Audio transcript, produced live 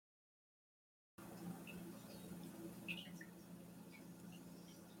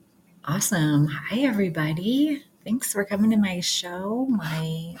Awesome. Hi, everybody. Thanks for coming to my show,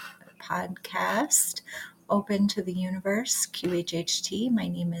 my podcast, Open to the Universe, QHHT. My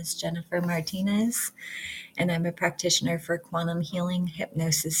name is Jennifer Martinez, and I'm a practitioner for quantum healing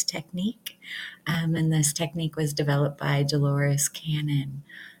hypnosis technique. And this technique was developed by Dolores Cannon.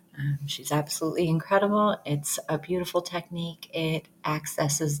 She's absolutely incredible. It's a beautiful technique. It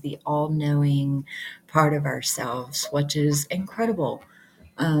accesses the all knowing part of ourselves, which is incredible.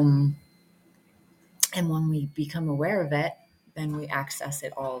 Um, and when we become aware of it, then we access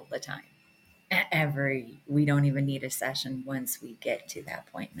it all the time. We don't even need a session once we get to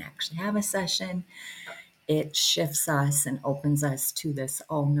that point and actually have a session. It shifts us and opens us to this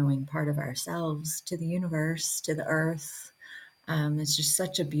all knowing part of ourselves, to the universe, to the earth. It's just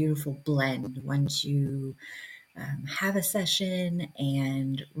such a beautiful blend once you have a session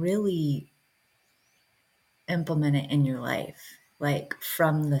and really implement it in your life, like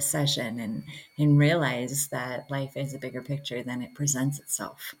from the session, and realize that life is a bigger picture than it presents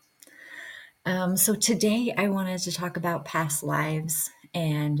itself. So today I wanted to talk about past lives,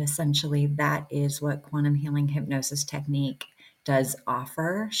 and essentially that is what quantum healing hypnosis technique does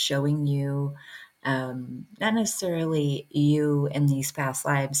offer, showing you not necessarily you in these past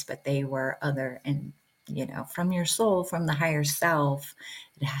lives, but they were other, and from your soul, from the higher self.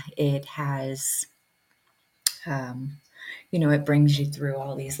 It has um, it brings you through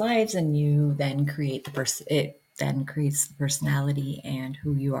all these lives, and you then create the person. It then creates the personality and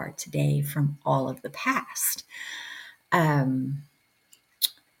who you are today from all of the past. Um,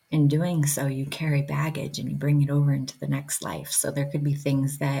 in doing so, you carry baggage and you bring it over into the next life. So there could be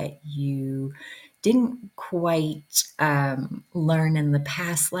things that you didn't quite learn in the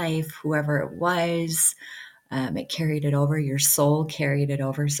past life, whoever it was. It carried it over. Your soul carried it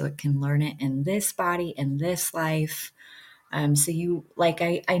over so it can learn it in this body, in this life. So you like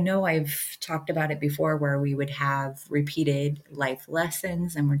I know I've talked about it before where we would have repeated life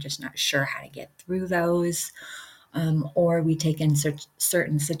lessons and we're just not sure how to get through those. Or we take in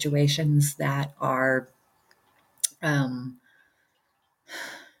certain situations that are um,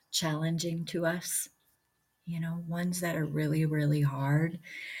 challenging to us, ones that are really, really hard.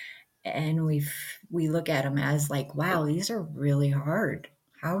 And we look at them as like, wow, these are really hard.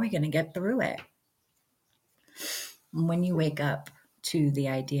 How are we going to get through it? When you wake up to the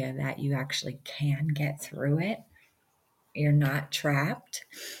idea that you actually can get through it, you're not trapped.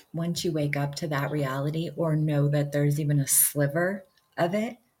 Once you wake up to that reality or know that there's even a sliver of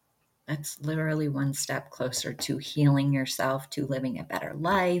it, that's literally one step closer to healing yourself, to living a better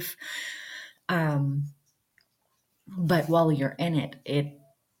life. Um, but while you're in it,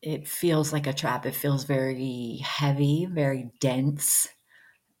 it feels like a trap. It feels very heavy, very dense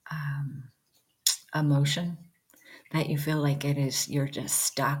um, emotion that you feel like you're just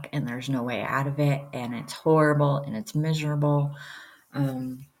stuck and there's no way out of it, and it's horrible and it's miserable.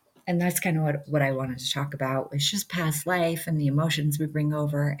 Um, and that's kind of what I wanted to talk about. It's just past life and the emotions we bring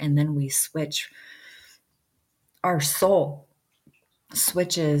over, and then we switch. Our soul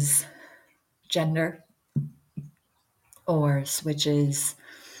switches gender or switches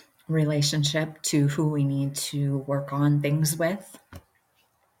relationship to who we need to work on things with.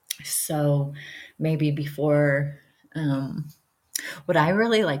 So maybe before, what I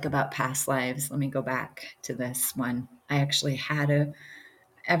really like about past lives, let me go back to this one. I actually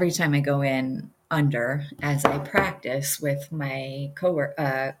every time I go in under, as I practice with my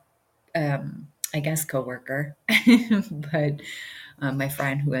I guess coworker, but my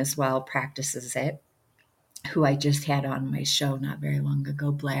friend who as well practices it, who I just had on my show not very long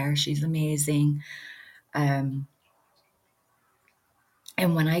ago, Blair. She's amazing. Um,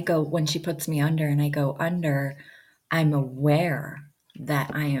 and when she puts me under and I go under, I'm aware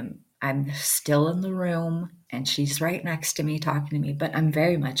that I'm still in the room and she's right next to me talking to me, but I'm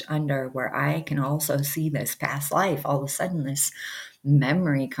very much under where I can also see this past life. All of a sudden this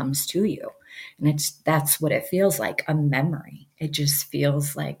memory comes to you. And that's what it feels like, a memory. It just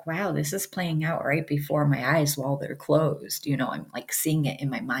feels like, wow, this is playing out right before my eyes while they're closed. I'm like seeing it in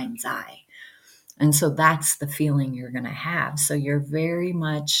my mind's eye. And so that's the feeling you're going to have. So you're very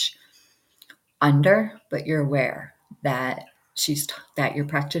much under, but you're aware that that your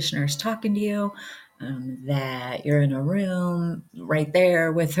practitioner is talking to you, that you're in a room right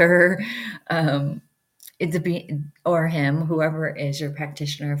there with her, or him, whoever is your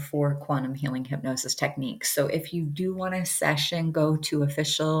practitioner for quantum healing hypnosis techniques. So if you do want a session, go to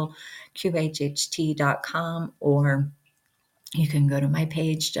official qhht.com, or you can go to my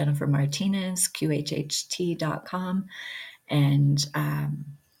page, Jennifer Martinez, qhht.com, and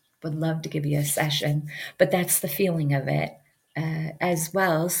would love to give you a session. But that's the feeling of it. as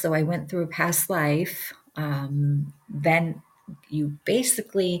well. So I went through a past life. Then you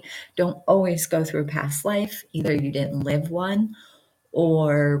basically don't always go through a past life. Either you didn't live one,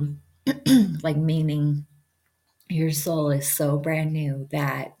 or like meaning your soul is so brand new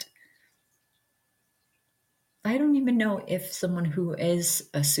that I don't even know if someone who is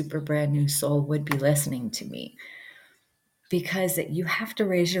a super brand new soul would be listening to me, because you have to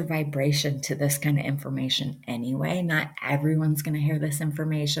raise your vibration to this kind of information anyway. Not everyone's going to hear this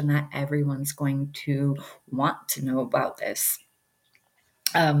information. Not everyone's going to want to know about this.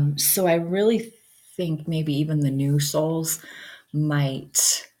 So I really think maybe even the new souls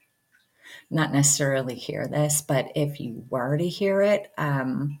might not necessarily hear this, but if you were to hear it,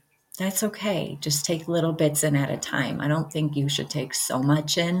 that's okay. Just take little bits in at a time. I don't think you should take so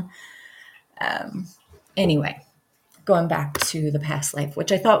much in. Anyway, going back to the past life,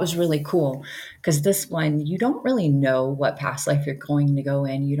 which I thought was really cool, because this one, you don't really know what past life you're going to go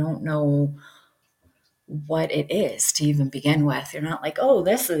in. You don't know what it is to even begin with. You're not like, oh,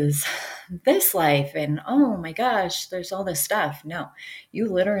 this is this life, and oh my gosh, there's all this stuff. No, you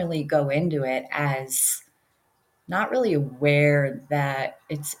literally go into it as not really aware that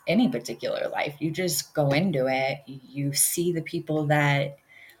it's any particular life. You just go into it, you see the people that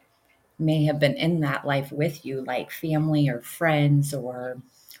may have been in that life with you, like family or friends or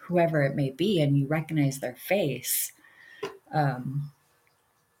whoever it may be, and you recognize their face. Um,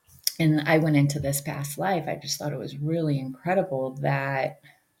 and I went into this past life. I just thought it was really incredible that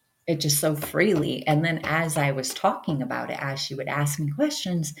it just so freely. And then as I was talking about it, as she would ask me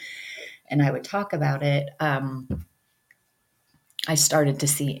questions and I would talk about it, I started to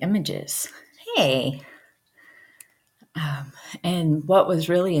see images. Hey. And what was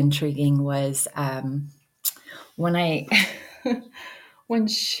really intriguing was when I when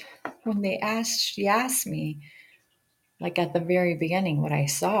she, when she asked me, like at the very beginning, what I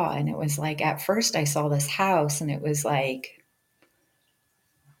saw, and it was like at first I saw this house and it was like,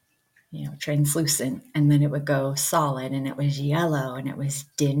 translucent, and then it would go solid and it was yellow and it was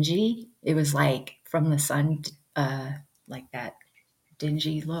dingy. It was like from the sun, like that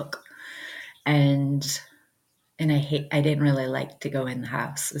dingy look. And I didn't really like to go in the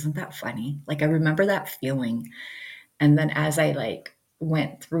house. Isn't that funny? Like I remember that feeling. And then as I like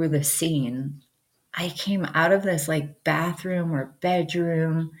went through the scene, I came out of this like bathroom or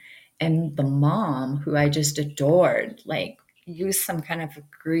bedroom, and the mom who I just adored, like used some kind of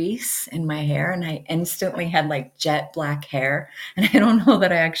grease in my hair, and I instantly had like jet black hair. And I don't know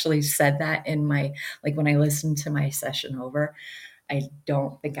that I actually said that in my, like when I listened to my session over, I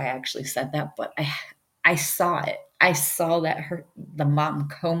don't think I actually said that, but I saw it. I saw that the mom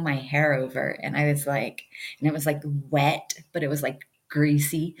comb my hair over, and I was like, and it was like wet, but it was like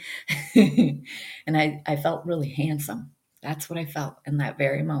greasy. And I felt really handsome. That's what I felt in that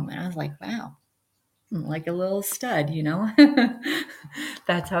very moment. I was like, wow, I'm like a little stud.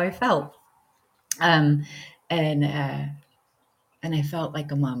 That's how I felt. Um, and and I felt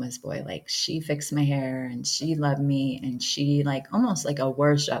like a mama's boy. Like she fixed my hair and she loved me and she like almost like a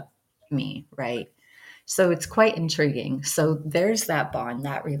worship me, right? So it's quite intriguing. So there's that bond,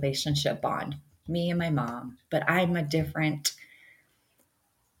 that relationship bond, me and my mom. But I'm a different,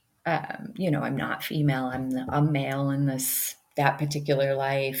 I'm not female. I'm a male in that particular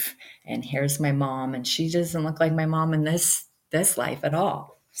life. And here's my mom, and she doesn't look like my mom in this life at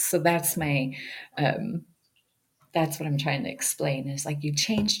all. So um, that's what I'm trying to explain is like you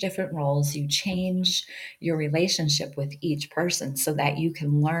change different roles, you change your relationship with each person so that you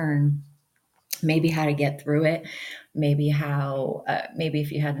can learn maybe how to get through it, maybe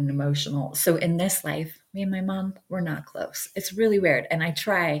if you had an emotional. So in this life, me and my mom, we're not close. It's really weird. And I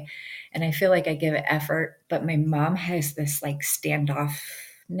try and I feel like I give it effort, but my mom has this like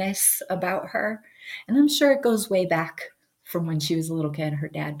standoffness about her. And I'm sure it goes way back from when she was a little kid. Her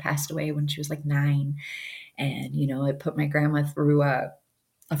dad passed away when she was like 9, and, it put my grandma through a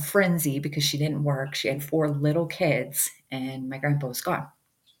frenzy because she didn't work. She had 4 little kids, and my grandpa was gone.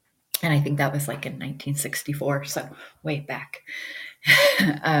 And I think that was like in 1964, so way back,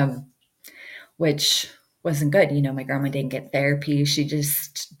 um, which wasn't good. My grandma didn't get therapy. She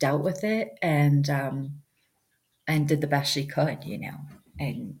just dealt with it and did the best she could.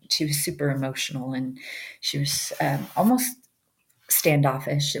 And she was super emotional, and she was almost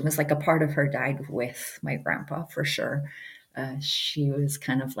standoffish. It was like a part of her died with my grandpa for sure. She was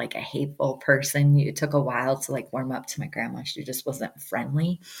kind of like a hateful person. It took a while to like warm up to my grandma. She just wasn't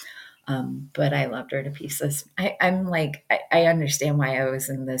friendly. But I loved her to pieces. I'm like, I understand why I was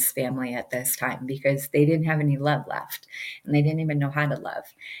in this family at this time, because they didn't have any love left and they didn't even know how to love.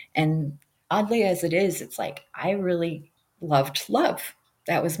 And oddly as it is, it's like, I really loved love.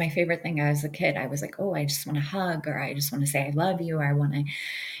 That was my favorite thing as a kid. I was like, oh, I just want to hug, or I just want to say I love you, or I want to,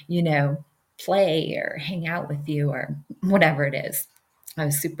 you know, play or hang out with you, or whatever it is. I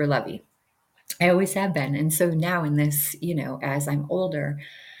was super lovey. I always have been. And so now in this, as I'm older,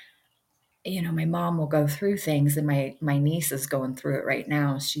 my mom will go through things, and my niece is going through it right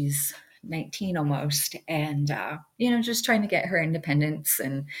now. She's 19 almost, and just trying to get her independence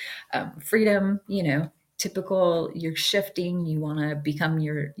and freedom. Typical, you're shifting, you want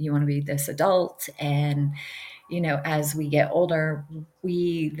to you want to be this adult, and as we get older,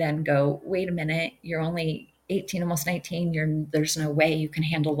 we then go, wait a minute, you're only 18, almost 19. There's no way you can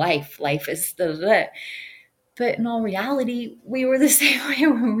handle life. Life is the. But in all reality, we were the same way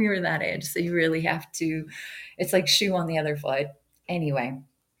when we were that age. So you really have to, it's like shoe on the other foot. Anyway,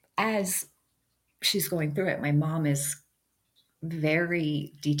 as she's going through it, my mom is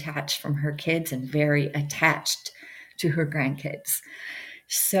very detached from her kids and very attached to her grandkids.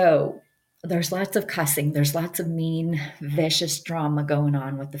 So there's lots of cussing, there's lots of mean, vicious drama going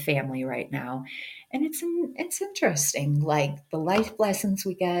on with the family right now. And it's interesting, like the life lessons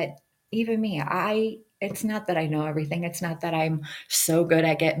we get. Even me, I it's not that I know everything. It's not that I'm so good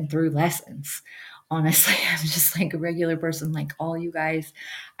at getting through lessons. Honestly, I'm just like a regular person like all you guys.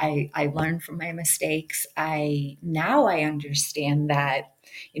 I learn from my mistakes. I understand that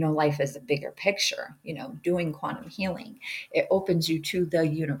life is a bigger picture. Doing quantum healing, it opens you to the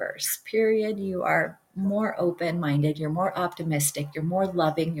universe. Period. You are more open-minded, you're more optimistic, you're more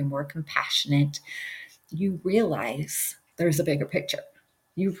loving, you're more compassionate. You realize there's a bigger picture.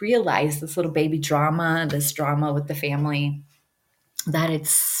 You realize this little baby drama, this drama with the family, that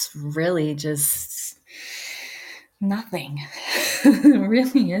it's really just nothing. It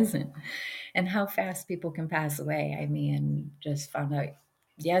really isn't. And how fast people can pass away. I mean, just found out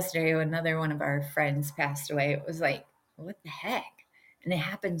yesterday another one of our friends passed away. It was like, what the heck? And it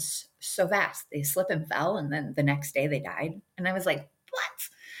happens so fast. They slip and fell, and then the next day they died. And I was like, what?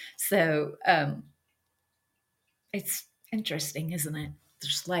 So it's interesting, isn't it?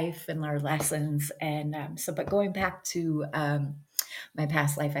 There's life and our lessons. And but going back to my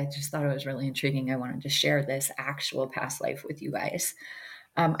past life, I just thought it was really intriguing. I wanted to share this actual past life with you guys.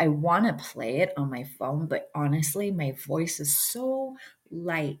 I want to play it on my phone, but honestly, my voice is so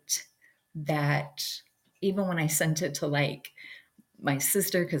light that even when I sent it to like my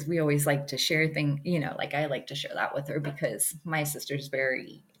sister, because we always like to share things, like I like to share that with her because my sister's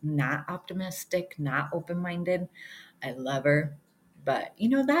very not optimistic, not open minded. I love her. But,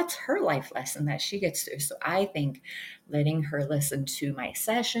 that's her life lesson that she gets through. So I think letting her listen to my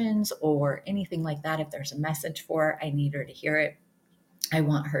sessions or anything like that, if there's a message for her, I need her to hear it. I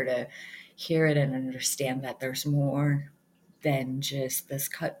want her to hear it and understand that there's more than just this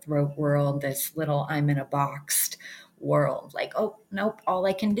cutthroat world, this little I'm in a boxed world. Like, oh, nope, all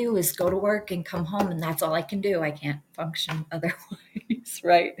I can do is go to work and come home, and that's all I can do. I can't function otherwise,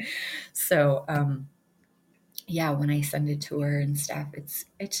 right? So, yeah, when I send it to her and stuff,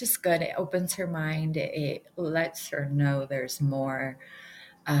 it's just good. It opens her mind. It lets her know there's more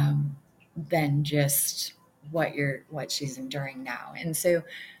than just what she's enduring now. And so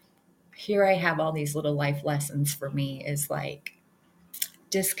here I have all these little life lessons for me is like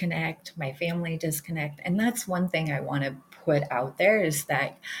disconnect, my family disconnect. And that's one thing I want to put out there is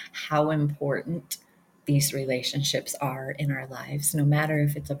that how important these relationships are in our lives, no matter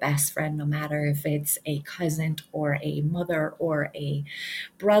if it's a best friend, no matter if it's a cousin or a mother or a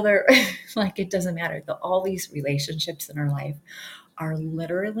brother, like it doesn't matter. All these relationships in our life are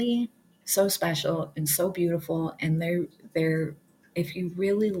literally so special and so beautiful. And they're, if you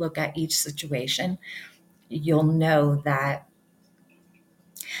really look at each situation, you'll know that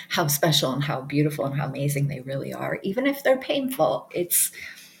how special and how beautiful and how amazing they really are. Even if they're painful,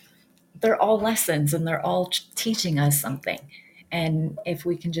 they're all lessons and they're all teaching us something. And if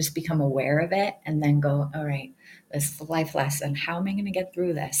we can just become aware of it and then go, all right, this is a life lesson. How am I going to get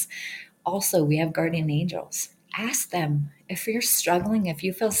through this? Also, we have guardian angels. Ask them if you're struggling, if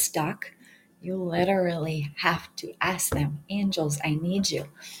you feel stuck, you literally have to ask them, angels, I need you.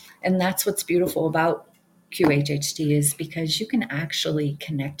 And that's what's beautiful about QHHT is because you can actually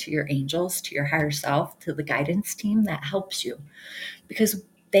connect to your angels, to your higher self, to the guidance team that helps you because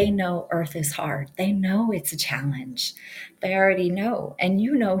they know earth is hard. They know it's a challenge. They already know. And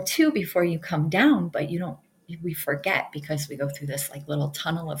you know too before you come down, but we forget because we go through this like little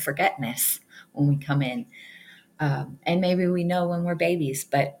tunnel of forgetness when we come in. And maybe we know when we're babies,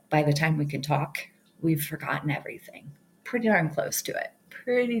 but by the time we can talk, we've forgotten everything. Pretty darn close to it.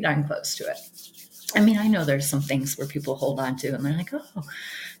 Pretty darn close to it. I mean, I know there's some things where people hold on to and they're like, oh,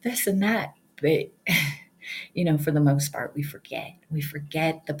 this and that. But For the most part, we forget. We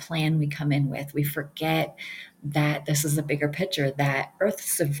forget the plan we come in with. We forget that this is a bigger picture, that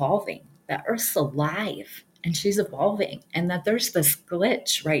Earth's evolving, that Earth's alive and she's evolving, and that there's this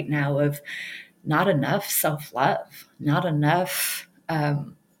glitch right now of not enough self love, not enough,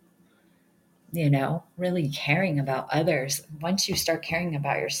 really caring about others. Once you start caring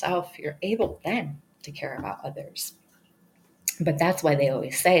about yourself, you're able then to care about others. But that's why they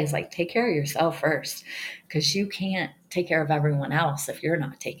always say is like, take care of yourself first, because you can't take care of everyone else if you're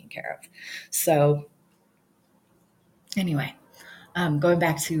not taken care of. So anyway, going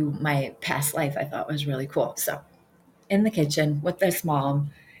back to my past life, I thought was really cool. So in the kitchen with this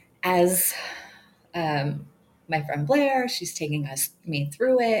mom, as um, my friend Blair, she's taking me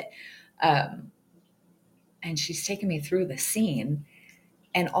through it. Um, and she's taking me through the scene.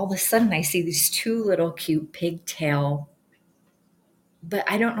 And all of a sudden I see these two little cute pigtail, but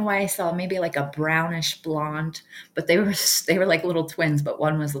I don't know why I saw maybe like a brownish blonde, but they were like little twins, but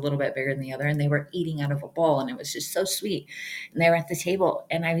one was a little bit bigger than the other, and they were eating out of a bowl, and it was just so sweet. And they were at the table,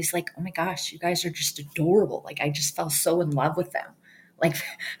 and I was like, "Oh my gosh, you guys are just adorable!" Like I just fell so in love with them, like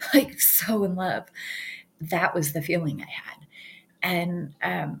like so in love. That was the feeling I had, and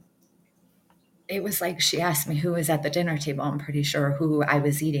it was like she asked me who was at the dinner table. I'm pretty sure who I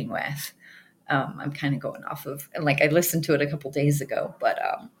was eating with. I'm kind of going off of, like, I listened to it a couple days ago, but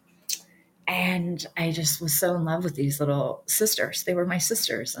and I just was so in love with these little sisters. They were my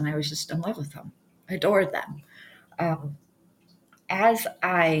sisters, and I was just in love with them. I adored them. Um, as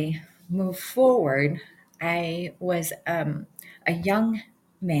I moved forward, I was a young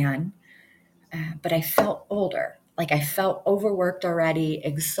man, but I felt older. Like I felt overworked already,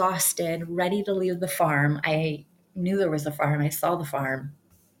 exhausted, ready to leave the farm. I knew there was a farm. I saw the farm,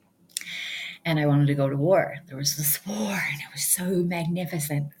 and I wanted to go to war. There was this war, and it was so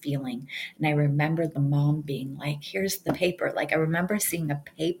magnificent feeling. And I remember the mom being like, "Here's the paper." Like I remember seeing a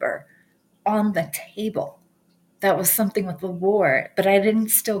paper on the table that was something with the war, but I didn't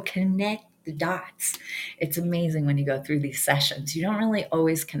still connect the dots. It's amazing when you go through these sessions. You don't really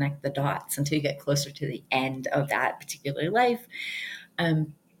always connect the dots until you get closer to the end of that particular life.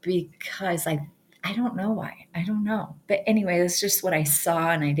 Because I don't know why. I don't know. But anyway, that's just what I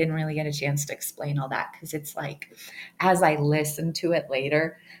saw, and I didn't really get a chance to explain all that because it's like as I listened to it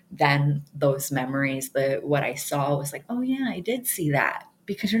later, then those memories, the what I saw was like, oh yeah, I did see that.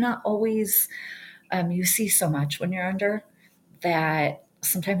 Because you're not always you see so much when you're under that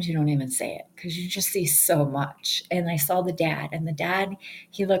sometimes you don't even say it because you just see so much. And I saw the dad, and the dad,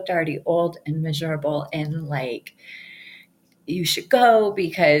 he looked already old and miserable, and like, you should go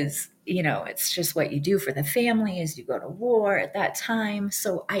because it's just what you do for the family is you go to war at that time.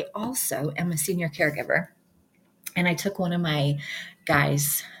 So I also am a senior caregiver, and I took one of my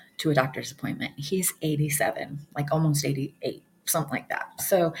guys to a doctor's appointment. He's 87, like almost 88, something like that.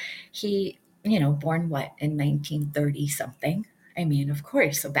 So he, born what, in 1930 something. I mean, of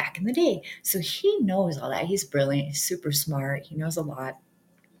course, so back in the day. So he knows all that. He's brilliant, he's super smart, he knows a lot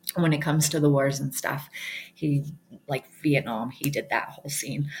when it comes to the wars and stuff. He, like Vietnam, he did that whole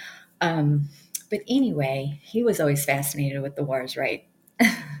scene. Um, but anyway, he was always fascinated with the wars, right?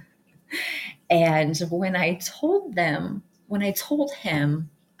 And when I told him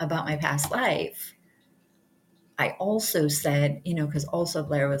about my past life, I also said, because also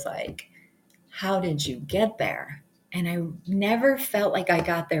Blair was like, how did you get there? And I never felt like I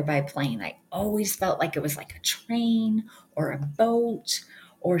got there by plane. I always felt like it was like a train or a boat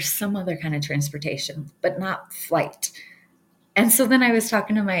or some other kind of transportation, but not flight. And so then I was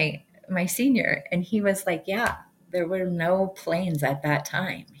talking to my senior, and he was like, "Yeah, there were no planes at that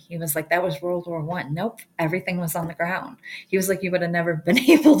time." He was like, "That was World War One. Nope, everything was on the ground." He was like, "You would have never been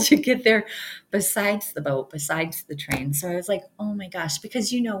able to get there besides the boat, besides the train." So I was like, "Oh my gosh,"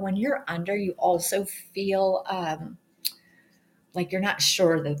 because when you're under, you also feel like you're not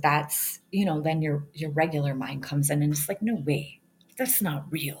sure that that's then your regular mind comes in, and it's like, no way, that's not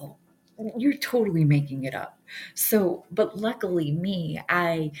real, you're totally making it up. So but luckily me,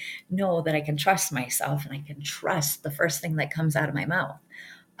 I know that I can trust myself, and I can trust the first thing that comes out of my mouth.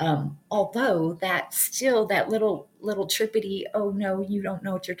 Although that still, that little trippity, oh no, you don't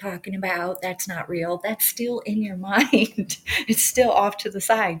know what you're talking about, that's not real, that's still in your mind. It's still off to the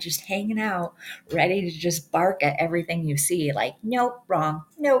side, just hanging out, ready to just bark at everything you see, like, nope, wrong,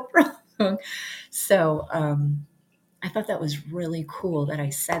 nope, wrong. So I thought that was really cool that I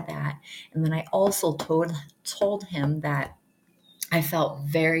said that. And then I also told him that I felt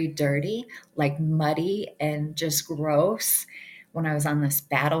very dirty, like muddy and just gross when I was on this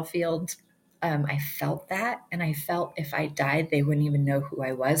battlefield. I felt that, and I felt if I died, they wouldn't even know who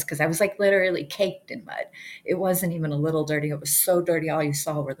I was because I was like literally caked in mud. It wasn't even a little dirty. It was so dirty. All you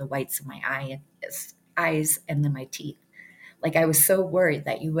saw were the whites of my eyes and then my teeth. Like I was so worried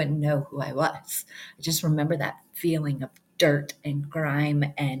that you wouldn't know who I was. I just remember that feeling of dirt and grime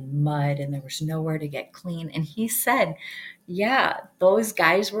and mud, and there was nowhere to get clean. And he said, yeah, those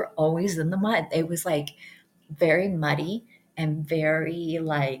guys were always in the mud. It was like very muddy and very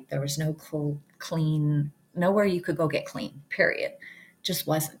like there was no clean, nowhere you could go get clean, period. Just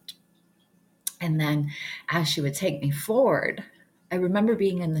wasn't. And then as she would take me forward, I remember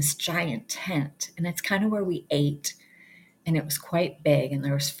being in this giant tent, and it's kind of where we ate, and it was quite big, and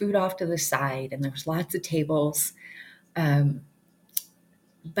there was food off to the side, and there was lots of tables. Um,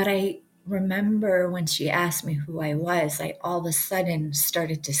 but I remember when she asked me who I was, I all of a sudden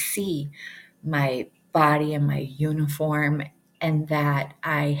started to see my body and my uniform, and that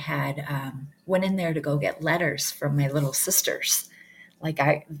I had went in there to go get letters from my little sisters.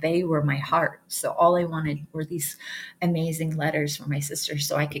 They were my heart. So all I wanted were these amazing letters from my sisters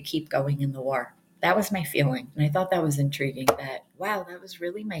so I could keep going in the war. That was my feeling. And I thought that was intriguing that, wow, that was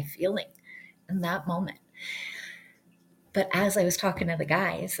really my feeling in that moment. But as I was talking to the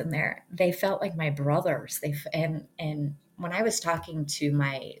guys and they felt like my brothers. And when I was talking to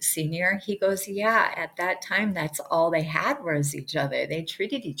my senior, he goes, yeah, at that time, that's all they had was each other. They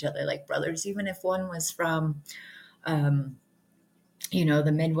treated each other like brothers, even if one was from, um,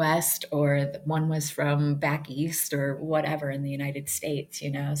 the Midwest or one was from back east or whatever in the United States.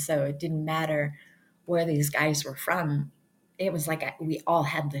 So it didn't matter where these guys were from. It was like we all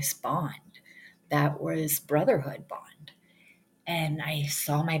had this bond that was brotherhood bond. And I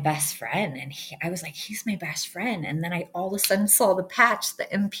saw my best friend, and I was like, he's my best friend. And then I all of a sudden saw the patch, the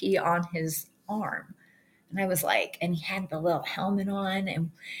MP on his arm. And I was like, and he had the little helmet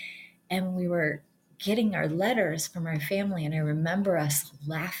on, and we were getting our letters from our family. And I remember us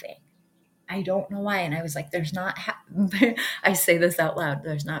laughing. I don't know why. And I was like, there's not, I say this out loud,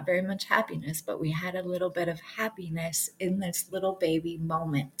 there's not very much happiness, but we had a little bit of happiness in this little baby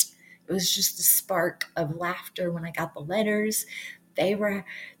moment. It was just a spark of laughter when I got the letters. They were,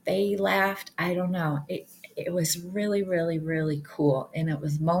 they laughed. I don't know. It was really, really, really cool. And it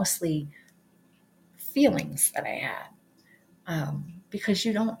was mostly feelings that I had because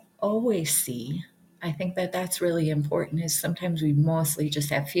you don't always see. I think that that's really important is sometimes we mostly just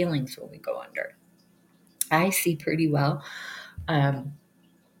have feelings when we go under. I see pretty well. Um,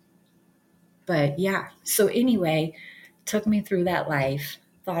 but yeah, so anyway, took me through that life.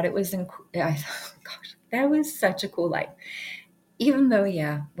 Thought it was, I thought, gosh, that was such a cool life. Even though,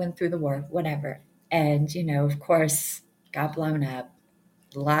 yeah, went through the war, whatever. And, of course, got blown up,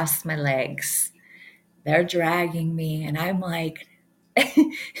 lost my legs. They're dragging me. And I'm like,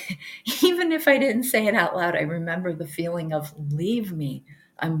 even if I didn't say it out loud, I remember the feeling of leave me.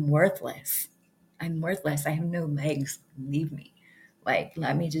 I'm worthless. I'm worthless. I have no legs. Leave me. Like,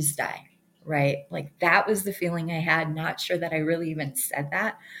 let me just die. Right. Like that was the feeling I had. Not sure that I really even said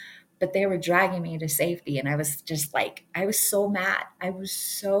that, but they were dragging me to safety. And I was just like, I was so mad. I was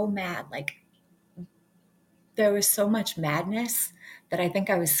so mad. Like there was so much madness that I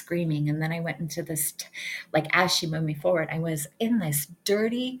think I was screaming. And then I went into this, like, as she moved me forward, I was in this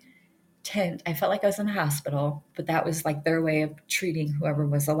dirty tent. I felt like I was in a hospital, but that was like their way of treating whoever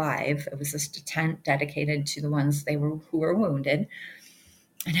was alive. It was just a tent dedicated to the ones who were wounded.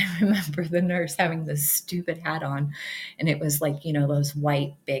 And I remember the nurse having this stupid hat on, and it was like, those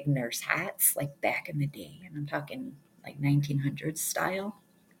white big nurse hats, like back in the day. And I'm talking like 1900s style,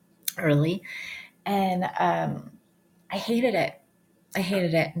 early. And I hated it. I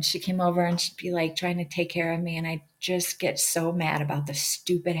hated it. And she came over and she'd be like trying to take care of me. And I just get so mad about the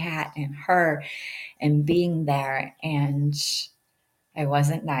stupid hat and her and being there. And I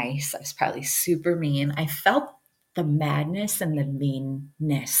wasn't nice. I was probably super mean. I felt the madness and the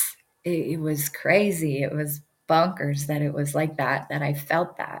meanness. It was crazy. It was bonkers that it was like that I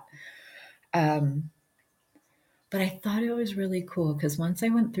felt that. Um, but I thought it was really cool because once I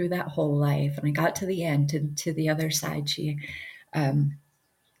went through that whole life and I got to the end, to the other side, um,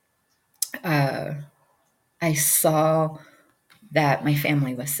 uh, I saw that my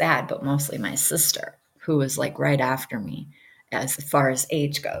family was sad, but mostly my sister, who was like right after me as far as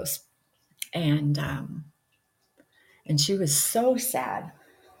age goes. And she was so sad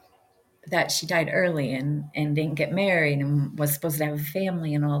that she died early and didn't get married and was supposed to have a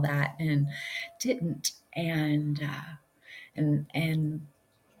family and all that and didn't. And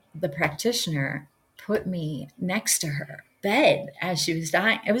the practitioner put me next to her. bed as she was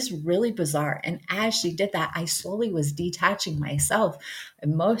dying. It was really bizarre. And as she did that, I slowly was detaching myself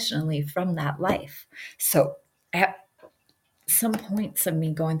emotionally from that life. So at some points of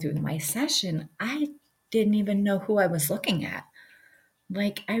me going through my session, I didn't even know who I was looking at.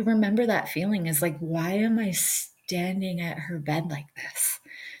 Like, I remember that feeling is like, why am I standing at her bed like this?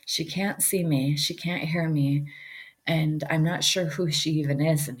 She can't see me, she can't hear me, and I'm not sure who she even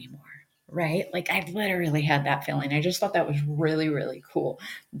is anymore. Right? Like, I literally had that feeling. I just thought that was really, really cool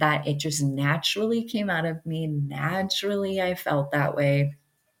that it just naturally came out of me. Naturally, I felt that way.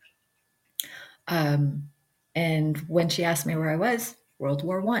 Um, and when she asked me where I was, World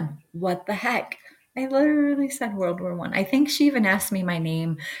War One. What the heck? I literally said World War One. I think she even asked me my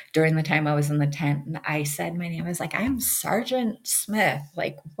name during the time I was in the tent, and I said my name. I was like, "I'm Sergeant Smith."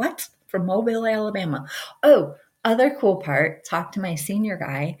 Like, what? From Mobile, Alabama. Oh, other cool part. Talked to my senior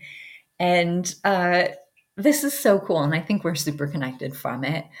guy, and this is so cool. And I think we're super connected from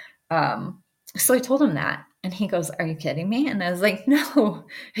it. So I told him that. And he goes, "Are you kidding me?" And I was like, "No,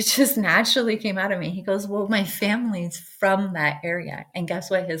 it just naturally came out of me." He goes, "Well, my family's from that area." And guess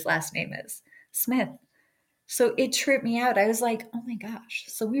what his last name is? Smith. So it tripped me out. I was like, oh my gosh.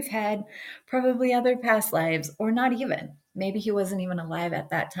 So we've had probably other past lives, or not even. Maybe he wasn't even alive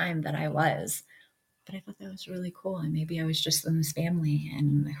at that time that I was. But I thought that was really cool. And maybe I was just in this family,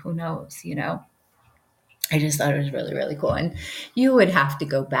 and who knows, you know? I just thought it was really, really cool. And you would have to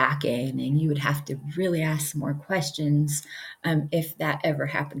go back in and you would have to really ask some more questions if that ever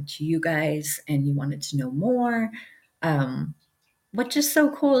happened to you guys and you wanted to know more. Um, which is so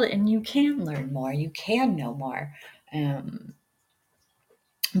cool. And you can learn more, you can know more, um,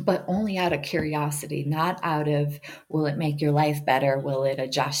 but only out of curiosity, not out of, will it make your life better? Will it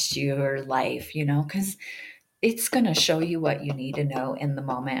adjust your life? You know, because it's going to show you what you need to know in the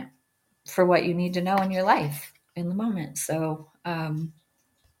moment for what you need to know in your life in the moment. So,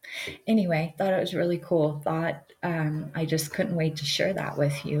 anyway, thought it was really cool. Thought I just couldn't wait to share that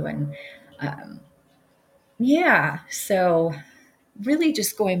with you. And um, yeah, so really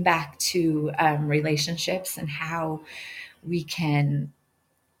just going back to relationships and how we can,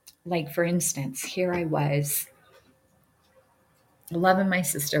 like, for instance, here I was loving my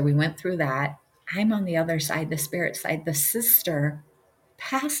sister. We went through that. I'm on the other side, the spirit side. The sister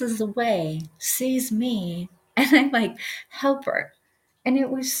passes away, sees me, and I like help her. And it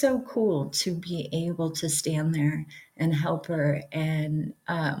was so cool to be able to stand there and help her. And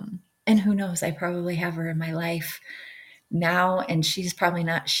who knows, I probably have her in my life now, and she's probably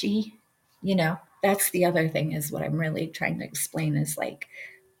not she, you know. That's the other thing, is what I'm really trying to explain, is like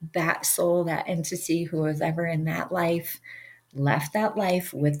that soul, that entity who was ever in that life left that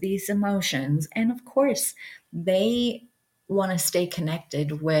life with these emotions. And of course, they want to stay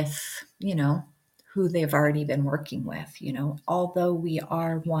connected with, you know, who they've already been working with. You know, although we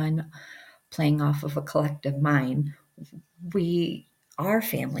are one playing off of a collective mind, we are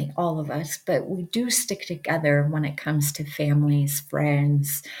family, all of us, but we do stick together when it comes to families,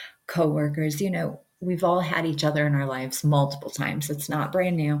 friends, coworkers. You know, we've all had each other in our lives multiple times. It's not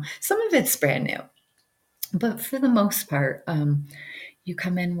brand new. Some of it's brand new, but for the most part, you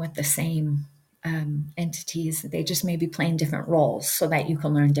come in with the same entities. They just may be playing different roles so that you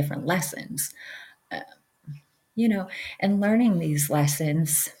can learn different lessons. Uh, you know, and learning these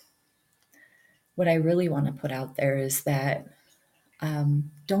lessons, what I really want to put out there is that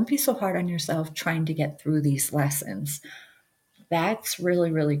don't be so hard on yourself trying to get through these lessons. That's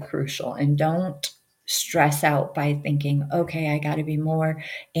really, really crucial. And don't stress out by thinking, okay, I got to be more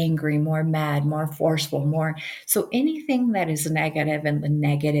angry, more mad, more forceful, more. So anything that is negative and the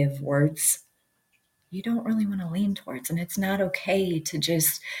negative words, you don't really want to lean towards. And it's not okay to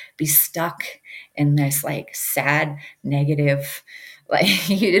just be stuck in this like sad, negative, like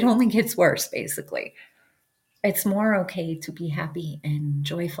it only gets worse, basically. It's more okay to be happy and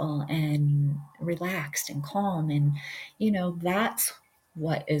joyful and relaxed and calm. And, you know, that's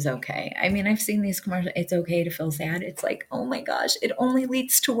what is okay. I mean, I've seen these commercials. It's okay to feel sad. It's like, oh my gosh, it only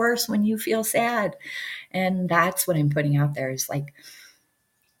leads to worse when you feel sad. And that's what I'm putting out there, is like,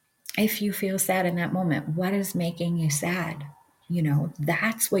 if you feel sad in that moment, what is making you sad? You know,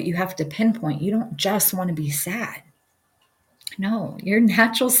 that's what you have to pinpoint. You don't just want to be sad. No, your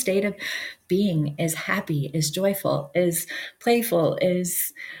natural state of being is happy, is joyful, is playful,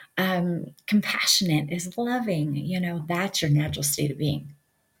 is compassionate, is loving. You know, that's your natural state of being.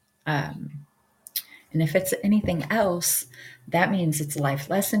 Um, and if it's anything else, that means it's a life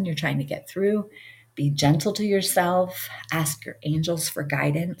lesson you're trying to get through. Be gentle to yourself, ask your angels for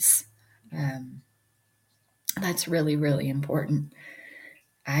guidance. Um, that's really, really important,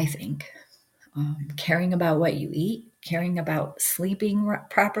 I think. caring about what you eat, caring about sleeping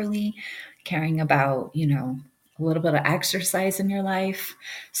properly, caring about, a little bit of exercise in your life.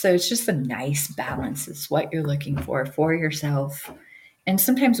 So it's just a nice balance, is what you're looking for yourself. And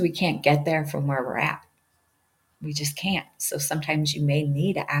sometimes we can't get there from where we're at. We just can't. So sometimes you may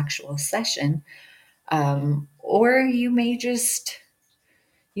need an actual session, or you may just,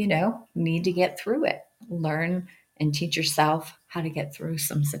 need to get through it, learn and teach yourself how to get through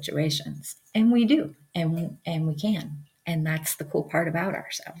some situations. And we do, and we can. And that's the cool part about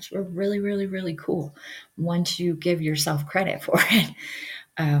ourselves. We're really, really, really cool once you give yourself credit for it.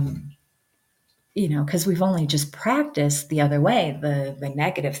 Um, because we've only just practiced the other way, the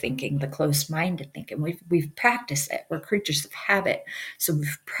negative thinking, the closed-minded thinking. We've practiced it. We're creatures of habit. So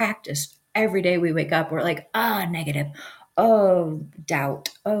we've practiced every day we wake up, we're like, negative, oh, doubt,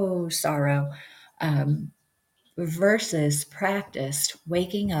 oh, sorrow. Um, versus practiced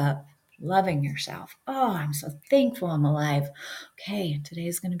waking up, loving yourself. Oh, I'm so thankful I'm alive. Okay,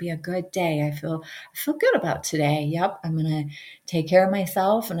 today's going to be a good day. I feel good about today. Yep, I'm going to take care of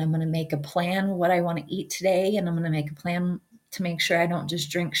myself, and I'm going to make a plan what I want to eat today, and I'm going to make a plan to make sure I don't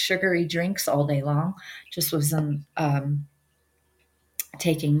just drink sugary drinks all day long. Just was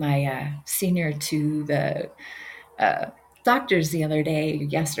taking my senior to the uh, doctors the other day,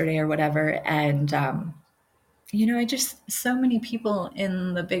 yesterday or whatever, and I just, so many people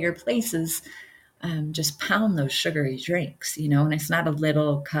in the bigger places just pound those sugary drinks, and it's not a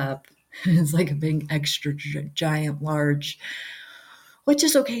little cup. It's like a big extra giant large, which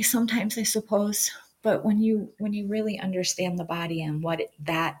is okay sometimes, I suppose. But when you really understand the body and what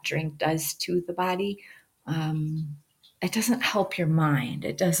that drink does to the body, um, it doesn't help your mind.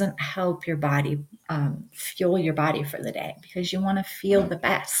 It doesn't help your body, fuel your body for the day, because you want to feel the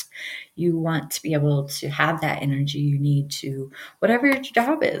best. You want to be able to have that energy you need to, whatever your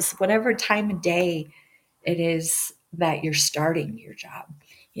job is, whatever time of day it is that you're starting your job,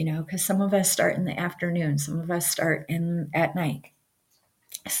 because some of us start in the afternoon, some of us start in at night.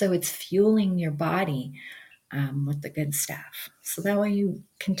 So it's fueling your body with the good stuff. So that way you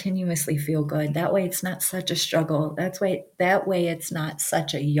continuously feel good. That way it's not such a struggle. That way it's not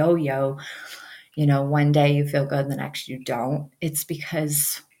such a yo-yo. One day you feel good, the next you don't. It's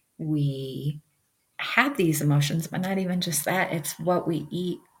because we have these emotions, but not even just that. It's what we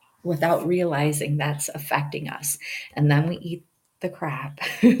eat without realizing that's affecting us. And then we eat the crap.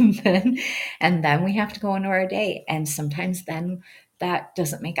 and then we have to go into our day. And sometimes then that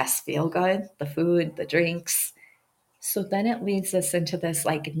doesn't make us feel good, the food, the drinks. So then it leads us into this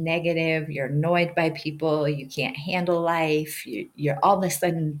like negative, you're annoyed by people, you can't handle life, you're all of a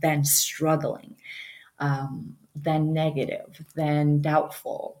sudden then struggling, then negative, then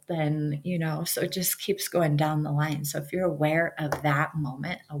doubtful, then, so it just keeps going down the line. So if you're aware of that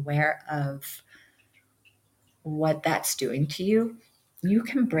moment, aware of what that's doing to you, you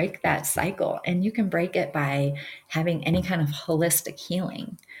can break that cycle, and you can break it by having any kind of holistic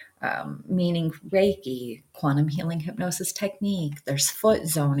healing, meaning Reiki, quantum healing hypnosis technique, there's foot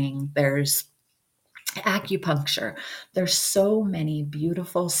zoning, there's acupuncture. There's so many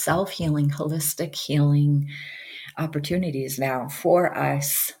beautiful self-healing, holistic healing opportunities now for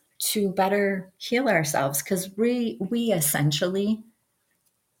us to better heal ourselves, because we essentially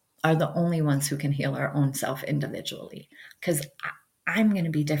are the only ones who can heal our own self individually. Because I'm going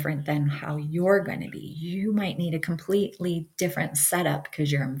to be different than how you're going to be. You might need a completely different setup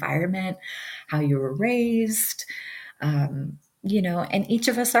because your environment, how you were raised, and each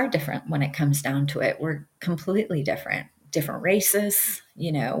of us are different when it comes down to it. We're completely different races,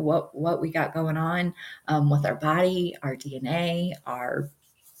 what we got going on with our body, our DNA, our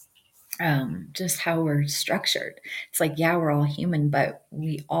just how we're structured. It's like, yeah, we're all human, but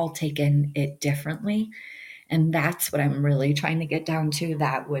we all take in it differently. And that's what I'm really trying to get down to.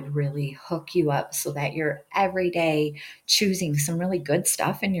 That would really hook you up so that you're every day choosing some really good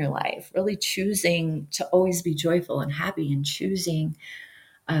stuff in your life, really choosing to always be joyful and happy, and choosing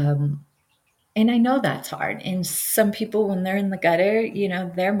um, and I know that's hard. And some people, when they're in the gutter,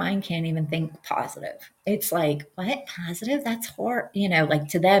 their mind can't even think positive. It's like, what? Positive? That's horrible. Like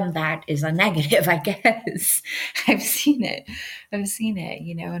to them, that is a negative, I guess. I've seen it.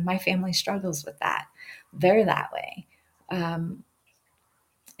 And my family struggles with that. They're that way. Um,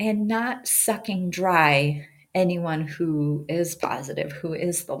 and not sucking dry anyone who is positive, who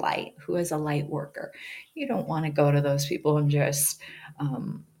is the light, who is a light worker. You don't want to go to those people and just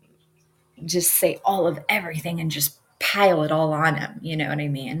say all of everything and just pile it all on them. You know what I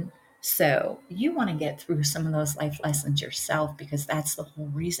mean? So you want to get through some of those life lessons yourself, because that's the whole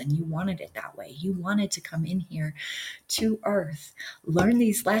reason you wanted it that way. You wanted to come in here to earth, learn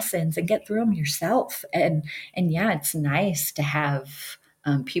these lessons and get through them yourself. And yeah, it's nice to have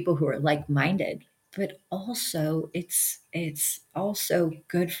people who are like-minded, but also it's also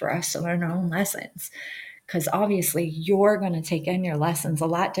good for us to learn our own lessons, because obviously you're going to take in your lessons a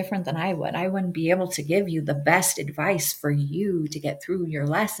lot different than I would. I wouldn't be able to give you the best advice for you to get through your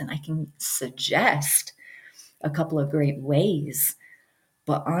lesson. I can suggest a couple of great ways,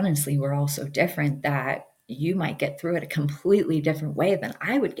 but honestly, we're all so different that you might get through it a completely different way than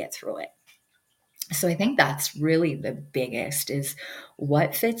I would get through it. So I think that's really the biggest, is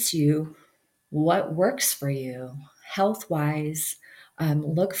what fits you, what works for you health wise.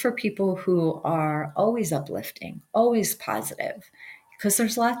 Look for people who are always uplifting, always positive, because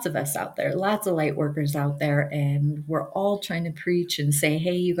there's lots of us out there, lots of light workers out there, and we're all trying to preach and say,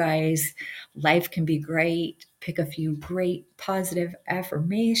 hey, you guys, life can be great. Pick a few great positive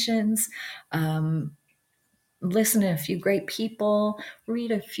affirmations. Um, Listen to a few great people,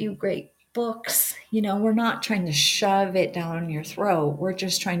 read a few great books. We're not trying to shove it down your throat. We're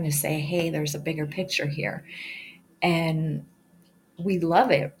just trying to say, hey, there's a bigger picture here. And we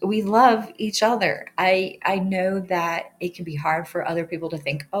love it. We love each other. I know that it can be hard for other people to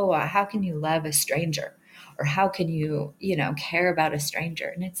think, oh, how can you love a stranger? Or how can you, care about a stranger?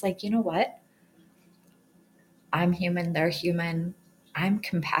 And it's like, you know what? I'm human, they're human. I'm a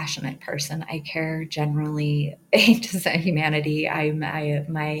compassionate person. I care generally to humanity.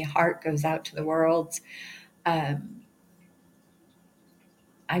 My heart goes out to the world. Um,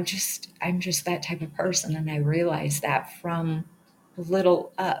 I'm just that type of person, and I realized that from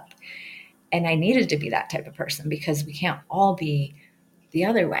little up. And I needed to be that type of person, because we can't all be the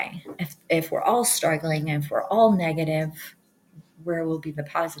other way. If we're all struggling, if we're all negative, where will be the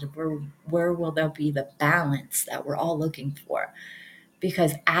positive? Where will there be the balance that we're all looking for?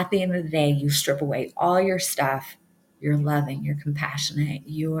 Because at the end of the day, you strip away all your stuff. You're loving, you're compassionate,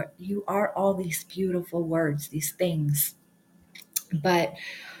 you are all these beautiful words, these things. But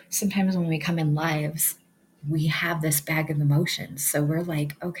sometimes when we come in lives, we have this bag of emotions. So we're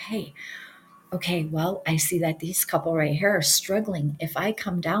like, okay, well, I see that these couple right here are struggling. If I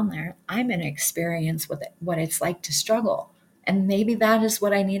come down there, I'm going to experience what it's like to struggle. And maybe that is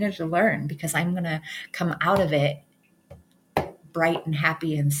what I needed to learn, because I'm going to come out of it bright and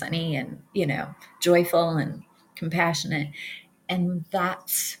happy and sunny and, joyful and compassionate. And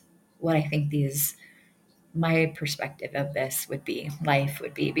that's what I think my perspective of this would be, life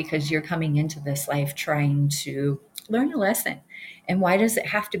would be, because you're coming into this life trying to learn a lesson. And why does it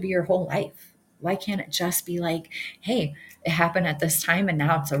have to be your whole life? Why can't it just be like, hey, it happened at this time and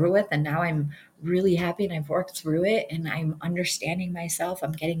now it's over with, and now I'm really happy and I've worked through it and I'm understanding myself,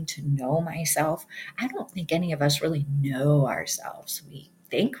 I'm getting to know myself. I don't think any of us really know ourselves. We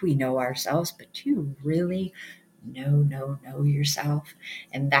think we know ourselves, but do you really know yourself?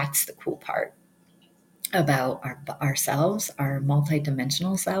 And that's the cool part about ourselves, our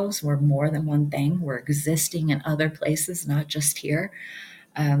multidimensional selves. We're more than one thing. We're existing in other places, not just here.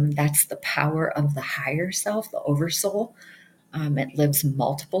 That's the power of the higher self, the oversoul. It lives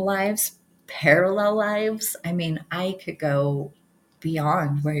multiple lives, parallel lives. I mean, I could go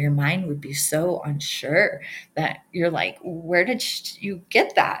beyond where your mind would be so unsure that you're like, where did you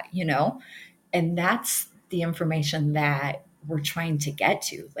get that? And that's the information that we're trying to get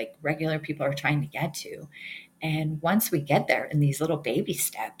to, like regular people are trying to get to. And once we get there in these little baby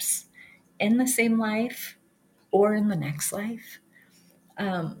steps, in the same life or in the next life,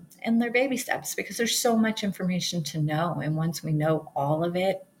 and they're baby steps, because there's so much information to know. And once we know all of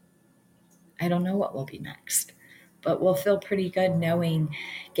it, I don't know what will be next, but we'll feel pretty good knowing,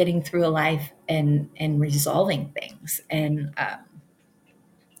 getting through a life and resolving things.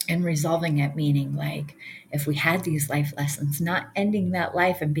 And resolving it, meaning like, if we had these life lessons, not ending that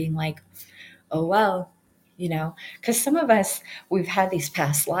life and being like, oh, well, because some of us, we've had these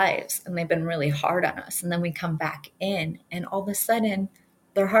past lives and they've been really hard on us. And then we come back in and all of a sudden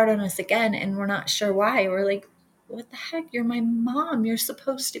they're hard on us again. And we're not sure why. We're like, what the heck? You're my mom. You're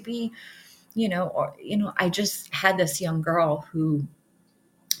supposed to be, I just had this young girl who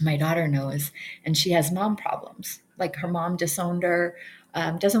my daughter knows, and she has mom problems. Like, her mom disowned her,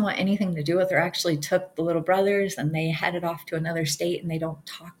 doesn't want anything to do with her, actually took the little brothers and they headed off to another state and they don't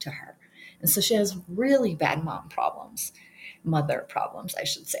talk to her. And so she has really bad mom problems, mother problems, I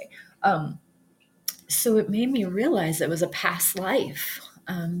should say. So it made me realize it was a past life,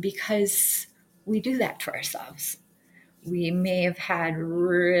 because we do that to ourselves. We may have had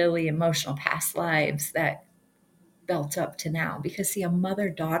really emotional past lives that built up to now. Because see, a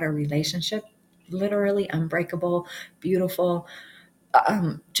mother-daughter relationship, literally unbreakable, beautiful,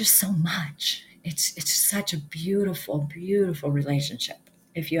 just so much. It's such a beautiful, beautiful relationship.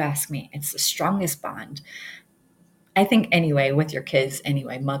 If you ask me, it's the strongest bond. I think anyway, with your kids,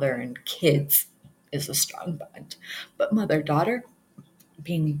 anyway, mother and kids is a strong bond. But mother daughter,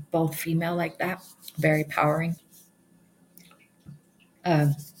 being both female like that, very powering.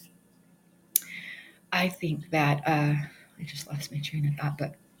 Um, I think that I just lost my train of thought,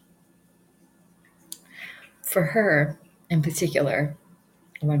 but for her in particular,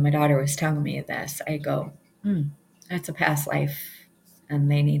 when my daughter was telling me this, I go, that's a past life, and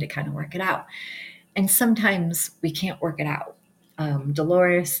they need to kind of work it out. And sometimes we can't work it out.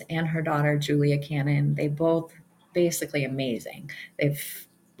 Dolores and her daughter, Julia Cannon, they both basically amazing. They've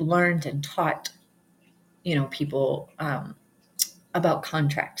learned and taught, people about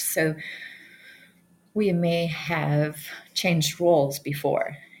contracts. So we may have changed roles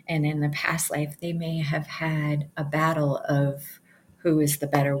before. And in the past life, they may have had a battle of who is the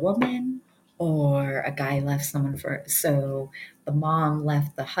better woman, or a guy left someone for. So the mom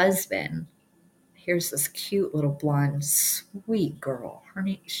left the husband. Here's this cute little blonde, sweet girl.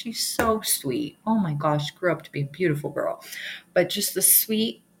 She's so sweet. Oh my gosh, grew up to be a beautiful girl, but just the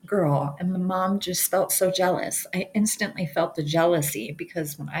sweet girl. And the mom just felt so jealous. I instantly felt the jealousy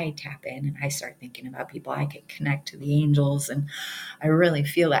because when I tap in and I start thinking about people, I can connect to the angels and I really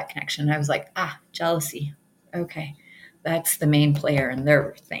feel that connection. I was like, jealousy. Okay, that's the main player in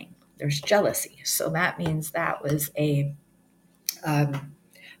their thing. There's jealousy. So that means that was a um,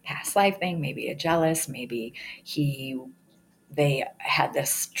 past life thing, maybe a jealous, maybe they had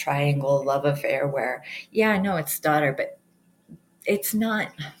this triangle love affair where, yeah, I know it's daughter, but it's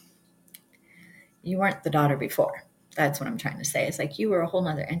not, you weren't the daughter before. That's what I'm trying to say. It's like you were a whole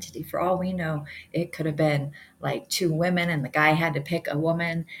nother entity. For all we know, it could have been like two women and the guy had to pick a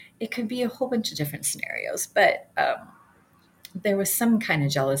woman. It could be a whole bunch of different scenarios, but there was some kind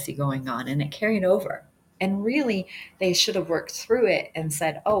of jealousy going on and it carried over. And really, they should have worked through it and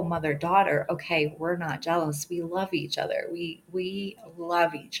said, "Oh, mother daughter, okay, we're not jealous. We love each other. We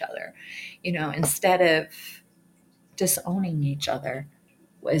love each other." Instead of disowning each other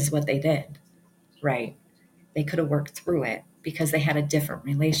is what they did, right? They could have worked through it because they had a different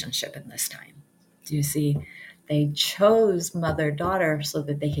relationship in this time. Do you see? They chose mother daughter so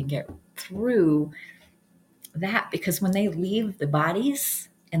that they can get through that, because when they leave the bodies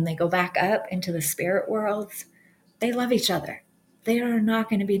and they go back up into the spirit worlds, they love each other. They are not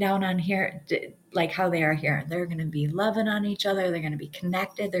going to be down on here like how they are here. They're going to be loving on each other. They're going to be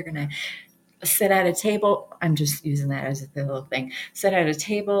connected. They're going to sit at a table. I'm just using that as a little thing. Sit at a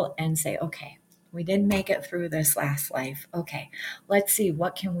table and say, okay, we didn't make it through this last life. Okay, let's see,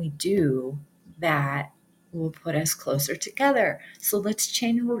 what can we do that will put us closer together? So let's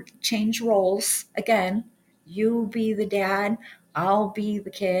change roles again. You be the dad, I'll be the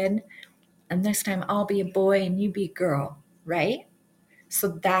kid, and this time I'll be a boy and you be a girl, right? So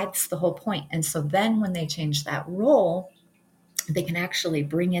that's the whole point. And so then when they change that role, they can actually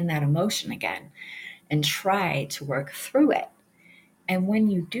bring in that emotion again and try to work through it. And when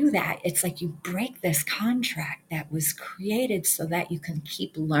you do that, it's like you break this contract that was created so that you can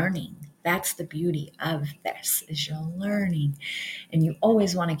keep learning. That's the beauty of this, is you're learning, and you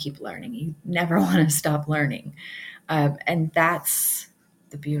always want to keep learning. You never want to stop learning. And that's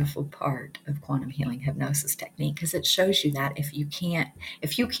the beautiful part of quantum healing hypnosis technique, because it shows you that if you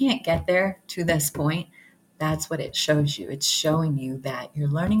can't get there to this point, that's what it shows you. It's showing you that you're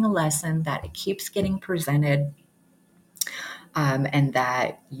learning a lesson, that it keeps getting presented, and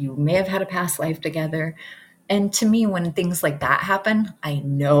that you may have had a past life together. And to me, when things like that happen, I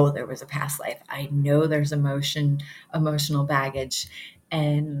know there was a past life. I know there's emotional baggage.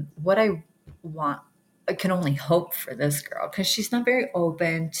 And what I can only hope for this girl, because she's not very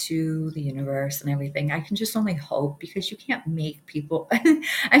open to the universe and everything. I can just only hope, because you can't make people,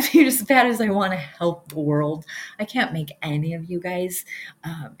 I mean, as bad as I want to help the world, I can't make any of you guys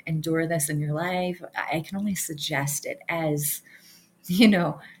endure this in your life. I can only suggest it as,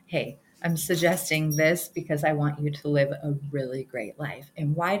 hey, I'm suggesting this because I want you to live a really great life.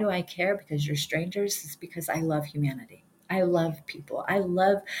 And why do I care? Because you're strangers? It's because I love humanity. I love people. I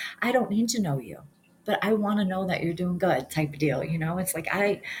don't need to know you, but I want to know that you're doing good, type of deal. It's like,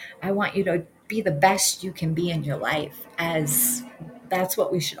 I want you to be the best you can be in your life, as that's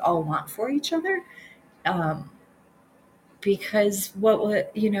what we should all want for each other. Um, because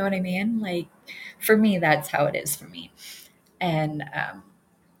you know what I mean? Like, for me, that's how it is for me. And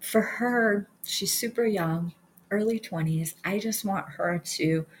for her, she's super young, early 20s. I just want her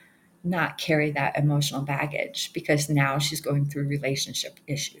to not carry that emotional baggage, because now she's going through relationship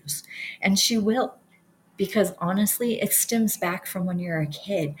issues. And she will, because honestly, it stems back from when you're a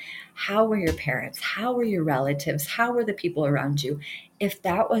kid. How were your parents? How were your relatives? How were the people around you? If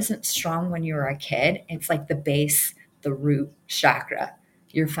that wasn't strong when you were a kid, it's like the base, the root chakra,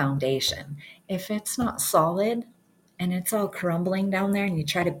 your foundation. If it's not solid and it's all crumbling down there, and you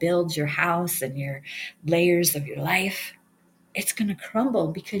try to build your house and your layers of your life, it's going to crumble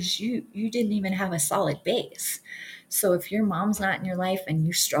because you didn't even have a solid base. So if your mom's not in your life and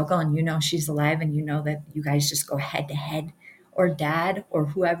you struggle and you know she's alive and you know that you guys just go head to head, or dad or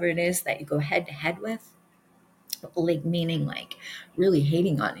whoever it is that you go head to head with, like meaning like really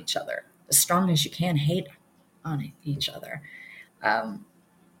hating on each other as strong as you can hate on each other, um,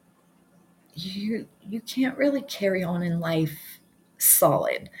 you can't really carry on in life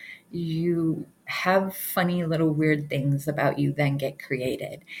solid. You have funny little weird things about you then get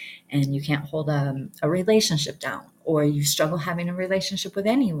created, and you can't hold a relationship down, or you struggle having a relationship with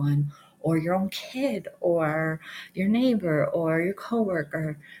anyone, or your own kid, or your neighbor, or your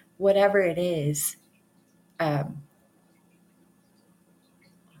coworker, whatever it is. um,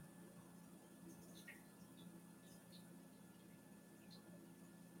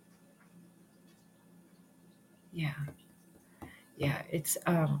 yeah, yeah, it's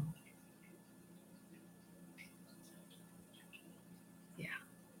yeah,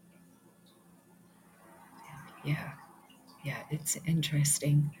 yeah, yeah, it's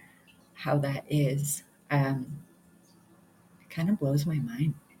interesting how that is. It kind of blows my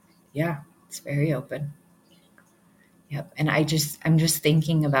mind. Yeah, it's very open. Yep. And I'm just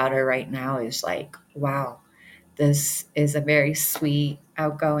thinking about her right now is like, wow, this is a very sweet,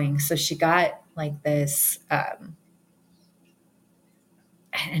 outgoing. So she got like this, and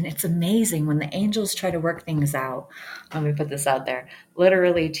it's amazing when the angels try to work things out. Let me put this out there.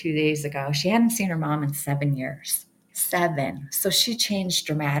 Literally 2 days ago, she hadn't seen her mom in 7 years. Seven. So she changed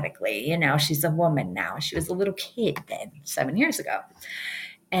dramatically. You know, she's a woman now. She was a little kid then, 7 years ago.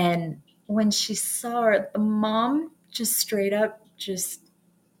 And when she saw her, the mom just straight up, just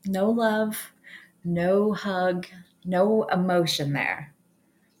no love, no hug, no emotion there.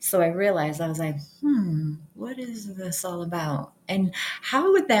 So I realized, I was like, what is this all about? And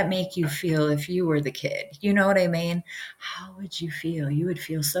how would that make you feel if you were the kid? You know what I mean? How would you feel? You would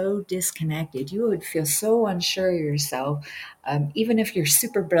feel so disconnected. You would feel so unsure of yourself. Even if you're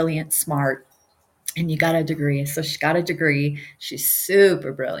super brilliant, smart, and you got a degree. So she got a degree. She's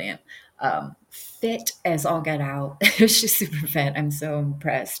super brilliant. Fit as all get out. She's super fit. I'm so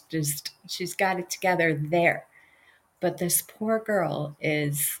impressed. Just she's got it together there. But this poor girl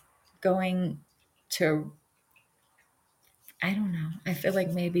is going to, I don't know. I feel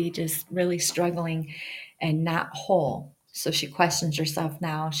like maybe just really struggling and not whole. So she questions herself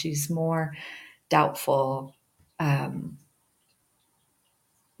now. She's more doubtful. Um,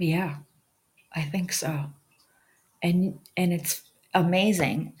 yeah, I think so. And it's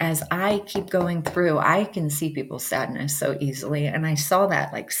amazing. As I keep going through, I can see people's sadness so easily, and I saw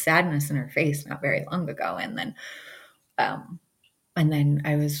that like sadness in her face not very long ago. Um and then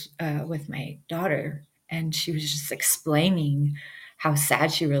I was with my daughter, and she was just explaining how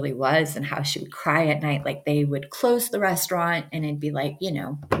sad she really was and how she would cry at night. Like they would close the restaurant and it'd be like,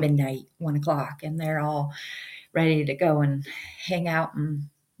 midnight, 1 o'clock, and they're all ready to go and hang out and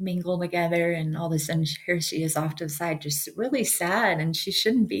mingle together, and all of a sudden here she is off to the side, just really sad, and she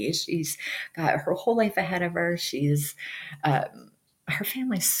shouldn't be. She's got her whole life ahead of her. She's her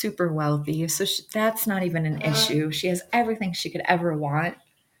family's super wealthy, so that's not even an issue. She has everything she could ever want.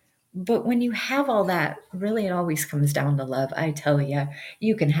 But when you have all that, really, it always comes down to love. I tell you,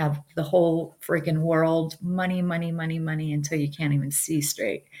 you can have the whole freaking world, money, money, money, money, until you can't even see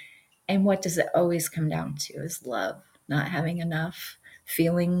straight. And what does it always come down to is love, not having enough,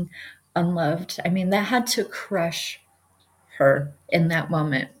 feeling unloved. I mean, that had to crush her in that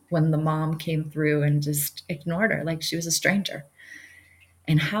moment when the mom came through and just ignored her like she was a stranger.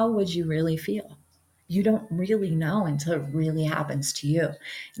 And how would you really feel? You don't really know until it really happens to you.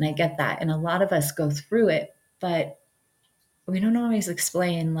 And I get that. And a lot of us go through it, but we don't always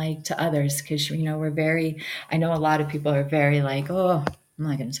explain like to others, because we're very, I know a lot of people are very like, oh, I'm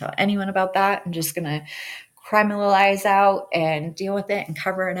not going to tell anyone about that. I'm just going to cry my little eyes out and deal with it and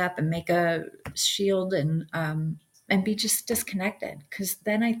cover it up and make a shield, and be just disconnected. Because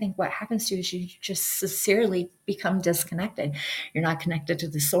then I think what happens to you is you just sincerely become disconnected. You're not connected to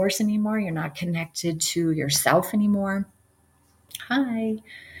the source anymore. You're not connected to yourself anymore. Hi.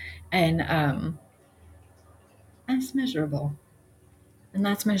 And that's miserable. And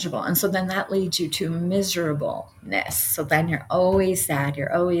that's miserable. And so then that leads you to miserableness. So then you're always sad.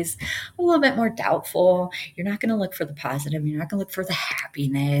 You're always a little bit more doubtful. You're not going to look for the positive. You're not going to look for the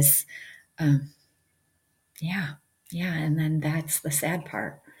happiness. Um, yeah. Yeah. And then that's the sad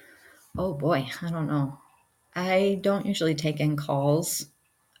part. Oh boy. I don't know. I don't usually take in calls.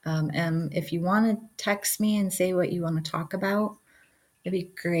 And if you want to text me and say what you want to talk about, it'd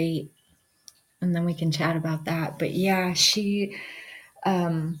be great. And then we can chat about that. But yeah,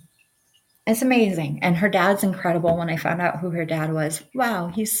 um, it's amazing. And her dad's incredible. When I found out who her dad was, wow,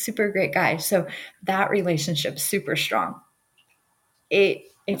 he's a super great guy. So that relationship's super strong.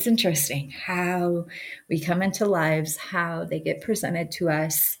 It's interesting how we come into lives, how they get presented to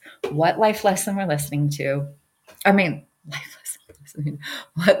us, what life lesson we're listening to. I mean,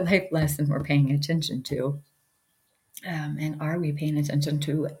 what life lesson we're paying attention to. And are we paying attention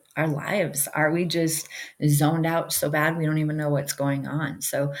to our lives? Are we just zoned out so bad we don't even know what's going on?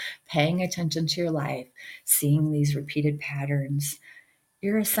 So, paying attention to your life, seeing these repeated patterns,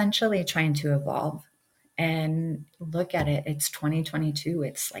 you're essentially trying to evolve. And look at it, it's 2022.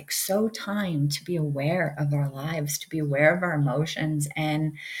 It's like so time to be aware of our lives, to be aware of our emotions.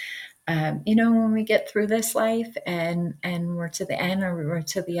 And, when we get through this life and we're to the end or we're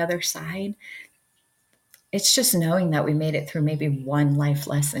to the other side, it's just knowing that we made it through maybe one life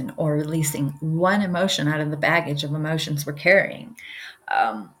lesson or releasing one emotion out of the baggage of emotions we're carrying.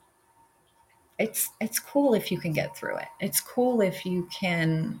 Um, it's cool if you can get through it. It's cool if you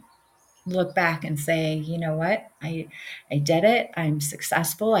can look back and say, you know what, I did it. I'm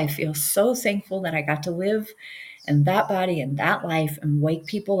successful. I feel so thankful that I got to live in that body and that life and wake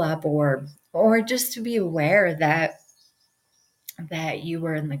people up, or just to be aware that you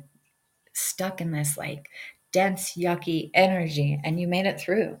were in the stuck in this like dense, yucky energy and you made it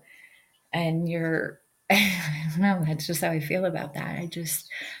through. And you're, I don't know, that's just how I feel about that.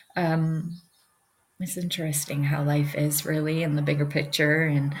 Um, it's interesting how life is really in the bigger picture,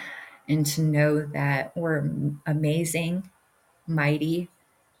 and to know that we're amazing, mighty.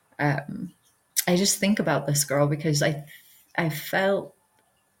 Um, I just think about this girl because I felt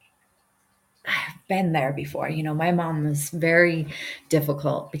I've been there before. My mom was very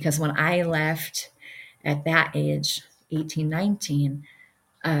difficult because when I left at that age, 18, 19,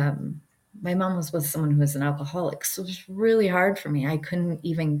 um, my mom was with someone who was an alcoholic. So it was really hard for me. I couldn't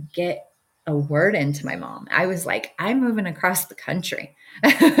even get a word into my mom. I was like, I'm moving across the country.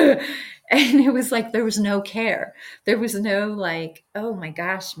 And it was like, there was no care. There was no like, oh my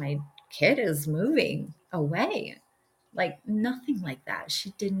gosh, my kid is moving away. Like nothing like that.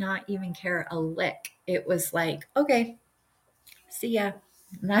 She did not even care a lick. It was like, okay, see ya.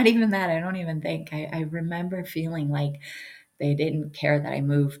 Not even that. I don't even think. I remember feeling like they didn't care that I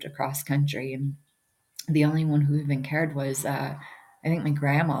moved across country. And the only one who even cared was, I think, my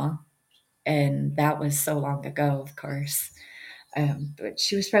grandma. And that was so long ago, of course. But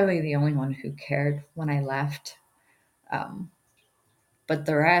she was probably the only one who cared when I left. Um, but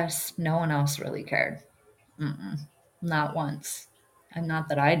the rest, no one else really cared. Mm-mm, not once. And not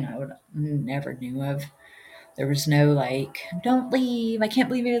that I know, never knew of. There was no like, don't leave. I can't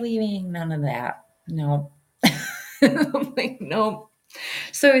believe you're leaving. None of that. No. Like, no.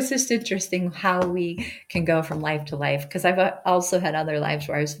 So it's just interesting how we can go from life to life. Because I've also had other lives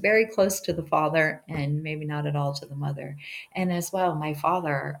where I was very close to the father and maybe not at all to the mother. And as well, my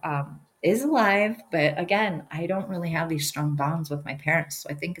father is alive, but again, I don't really have these strong bonds with my parents. So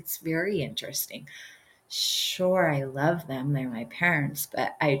I think it's very interesting. Sure, I love them. They're my parents,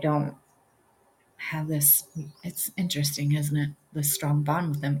 but I don't have this. It's interesting, isn't it? This strong bond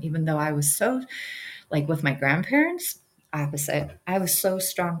with them, even though I was so like with my grandparents, opposite. I was so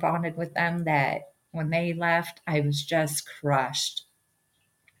strong bonded with them that when they left, I was just crushed.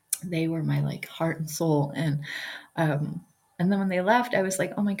 They were my like heart and soul. Um, and then when they left, I was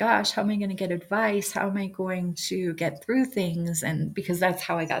like, oh my gosh, how am I going to get advice? How am I going to get through things? And because that's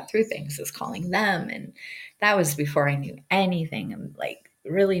how I got through things is calling them. And that was before I knew anything and like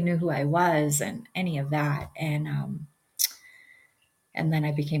really knew who I was and any of that. And then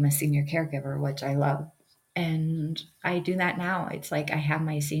I became a senior caregiver, which I love. And I do that now. It's like I have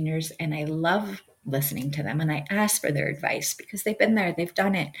my seniors and I love listening to them and I ask for their advice because they've been there, they've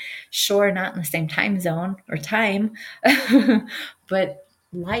done it. Sure, not in the same time zone or time, but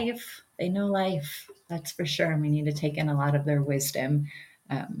life, they know life. That's for sure. And we need to take in a lot of their wisdom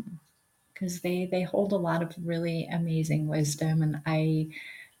because they hold a lot of really amazing wisdom. And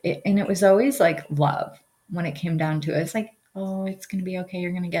it was always like love when it came down to it. It's like, oh, it's going to be okay.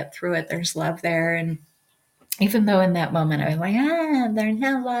 You're going to get through it. There's love there. And Even though in that moment I was like, there's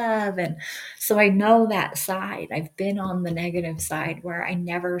no love. And so I know that side. I've been on the negative side where I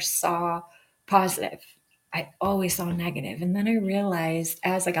never saw positive. I always saw negative. And then I realized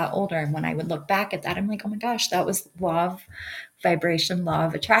as I got older, and when I would look back at that, I'm like, oh my gosh, that was law of vibration, law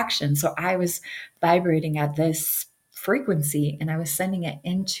of attraction. So I was vibrating at this frequency and I was sending it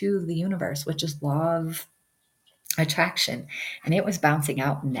into the universe, which is law of attraction, and it was bouncing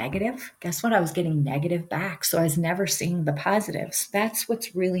out negative. Guess what? I was getting negative back. So I was never seeing the positives. That's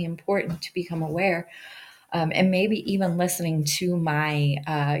what's really important to become aware. And maybe even listening to my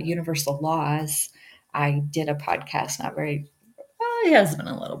universal laws. I did a podcast, not very, well, it has been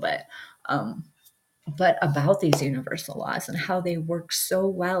a little bit, um, but about these universal laws and how they work so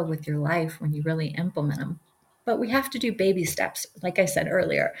well with your life when you really implement them. But we have to do baby steps. Like I said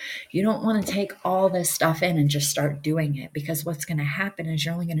earlier, you don't want to take all this stuff in and just start doing it, because what's going to happen is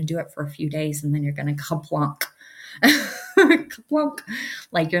you're only going to do it for a few days and then you're going to kaplunk. Kaplunk.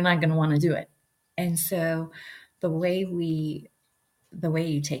 Like you're not going to want to do it. And so the way we the way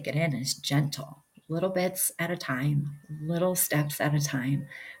you take it in is gentle, little bits at a time, little steps at a time.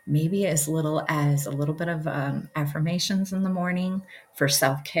 Maybe as little as a little bit of affirmations in the morning for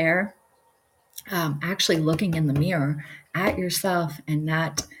self care. Actually, looking in the mirror at yourself and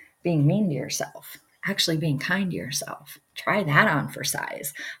not being mean to yourself, actually being kind to yourself. Try that on for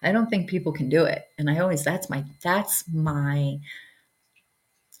size. I don't think people can do it. And I always, that's my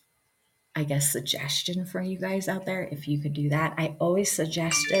I guess, suggestion for you guys out there. If you could do that, I always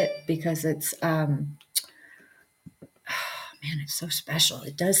suggest it because it's, man, it's so special.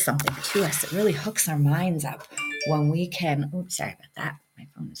 It does something to us. It really hooks our minds up when we can. Oops, sorry about that. My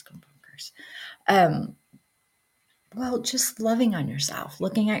phone is going bonkers. Um, well, just loving on yourself,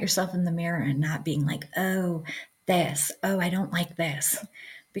 looking at yourself in the mirror and not being like, oh, this, oh, I don't like this,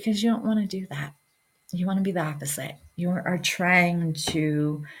 because you don't want to do that. You want to be the opposite. You are trying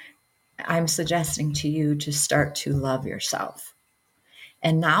to, I'm suggesting to you to start to love yourself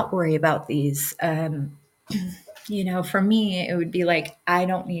and not worry about these. For me, it would be like, I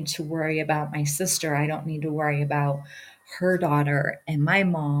don't need to worry about my sister. I don't need to worry about her daughter and my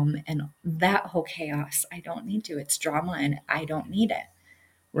mom and that whole chaos. I don't need to. It's drama and I don't need it.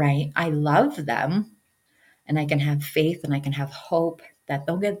 Right. I love them and I can have faith and I can have hope that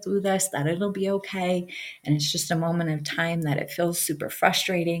they'll get through this, that it'll be okay. And it's just a moment of time that it feels super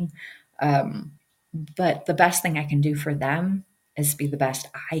frustrating. Um, but the best thing I can do for them is be the best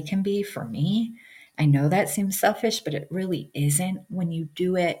I can be for me. I know that seems selfish, but it really isn't. When you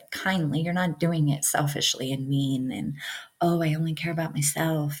do it kindly, you're not doing it selfishly and mean and, oh, I only care about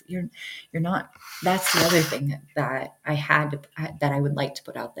myself. You're not. That's the other thing that that I would like to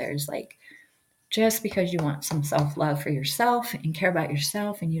put out there is like, just because you want some self-love for yourself and care about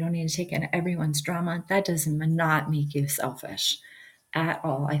yourself and you don't need to take in everyone's drama, that does not make you selfish at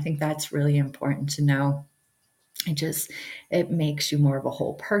all. I think that's really important to know. It makes you more of a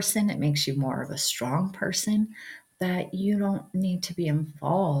whole person. It makes you more of a strong person, that you don't need to be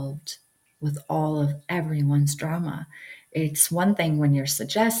involved with all of everyone's drama. It's one thing when you're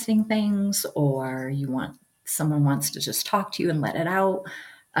suggesting things or someone wants to just talk to you and let it out.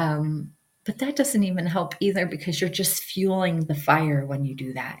 But that doesn't even help either, because you're just fueling the fire when you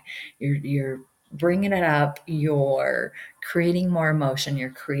do that. You're bringing it up. You're creating more emotion. You're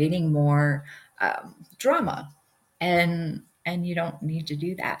creating more drama, and you don't need to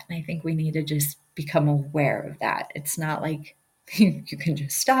do that. And I think we need to just become aware of that. It's not like you can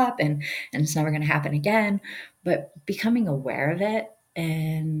just stop and it's never going to happen again, but becoming aware of it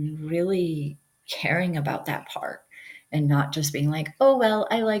and really caring about that part, and not just being like, oh, well,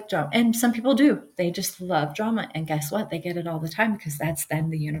 I like drama. And some people do. They just love drama. And guess what? They get it all the time, because that's then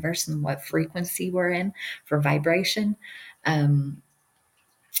the universe and what frequency we're in for vibration. Um,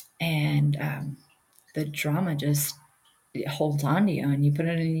 and the drama just, it holds on to you, and you put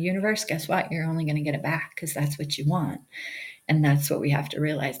it in the universe. Guess what? You're only going to get it back, because that's what you want. And that's what we have to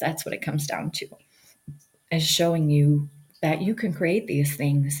realize. That's what it comes down to, is showing you that you can create these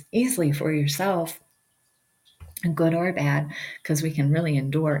things easily for yourself, good or bad, because we can really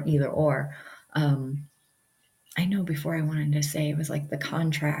endure either or. Um, I know before I wanted to say it was like the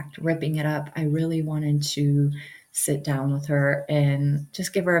contract, ripping it up. I really wanted to sit down with her and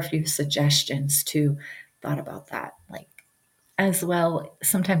just give her a few suggestions too. Thought about that. Like, as well,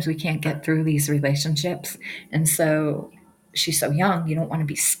 sometimes we can't get through these relationships. And so she's so young, you don't want to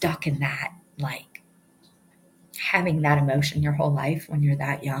be stuck in that, like having that emotion your whole life when you're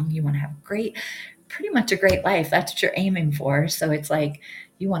that young. You want to have pretty much a great life. That's what you're aiming for. So it's like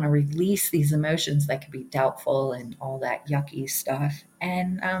You want to release these emotions that could be doubtful and all that yucky stuff,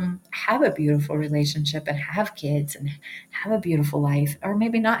 and have a beautiful relationship and have kids and have a beautiful life, or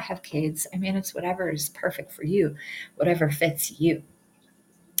maybe not have kids. I mean, it's whatever is perfect for you, whatever fits you.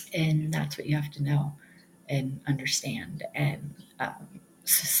 And that's what you have to know and understand. And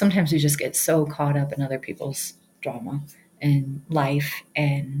sometimes we just get so caught up in other people's drama and life,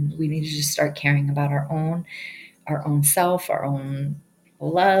 and we need to just start caring about our own self, our own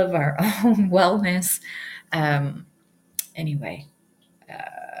love, our own wellness. Um, anyway,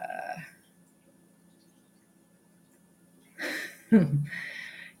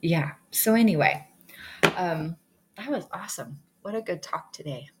 yeah. So anyway, that was awesome. What a good talk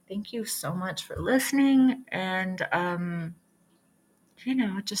today. Thank you so much for listening, and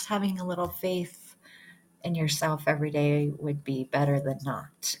just having a little faith in yourself every day would be better than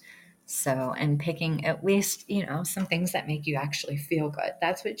not. So, and picking at least, some things that make you actually feel good.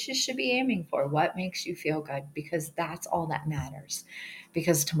 That's what you should be aiming for. What makes you feel good? Because that's all that matters.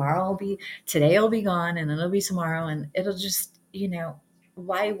 Because today will be gone, and then it'll be tomorrow, and it'll just,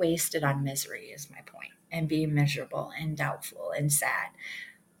 why waste it on misery is my point, and being miserable and doubtful and sad,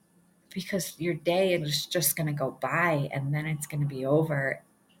 because your day is just going to go by and then it's going to be over.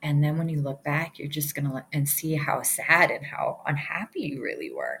 And then when you look back, you're just going to and see how sad and how unhappy you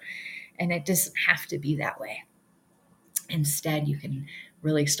really were. And it doesn't have to be that way. Instead, you can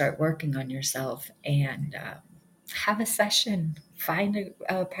really start working on yourself and have a session. Find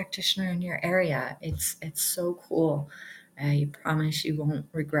a practitioner in your area. It's so cool. I promise you won't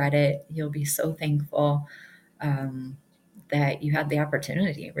regret it. You'll be so thankful that you had the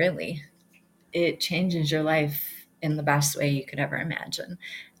opportunity, really. It changes your life in the best way you could ever imagine.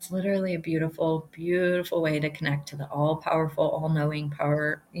 It's literally a beautiful, beautiful way to connect to the all powerful, all knowing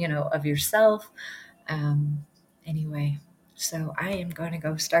power, of yourself. Um, anyway, so I am going to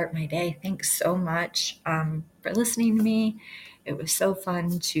go start my day. Thanks so much for listening to me. It was so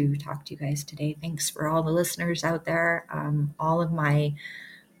fun to talk to you guys today. Thanks for all the listeners out there. All of my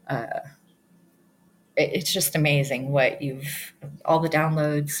it's just amazing all the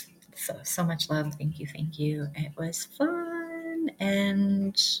downloads. So much love. Thank you. Thank you. It was fun,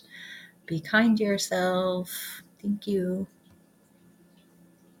 and be kind to yourself. Thank you.